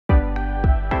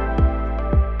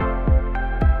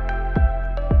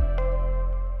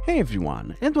Hey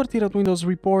everyone, Edward here at Windows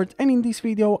Report, and in this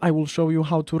video I will show you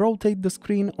how to rotate the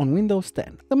screen on Windows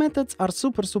 10. The methods are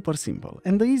super simple,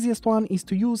 and the easiest one is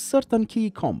to use certain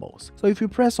key combos. So if you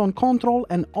press on Ctrl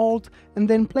and Alt and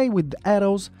then play with the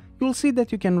arrows, you'll see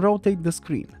that you can rotate the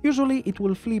screen. Usually it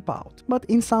will flip out, but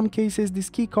in some cases this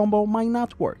key combo might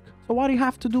not work. So what you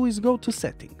have to do is go to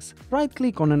Settings. Right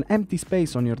click on an empty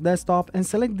space on your desktop and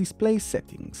select Display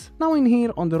Settings. Now in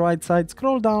here on the right side,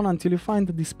 scroll down until you find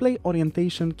the Display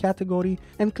Orientation category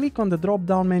and click on the drop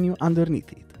down menu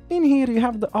underneath it. In here you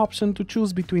have the option to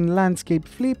choose between Landscape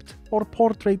Flipped or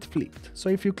Portrait Flipped. So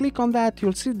if you click on that,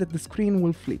 you'll see that the screen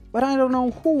will flip. But I don't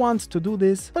know who wants to do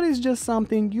this, but it's just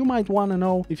something you might want to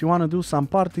know if you want to do some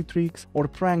party tricks or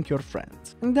prank your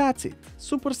friends. And that's it.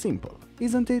 Super simple,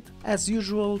 isn't it? As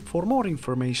usual, for more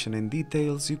information and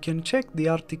details, you can check the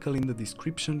article in the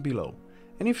description below.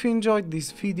 And if you enjoyed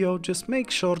this video, just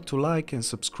make sure to like and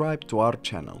subscribe to our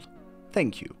channel.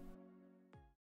 Thank you.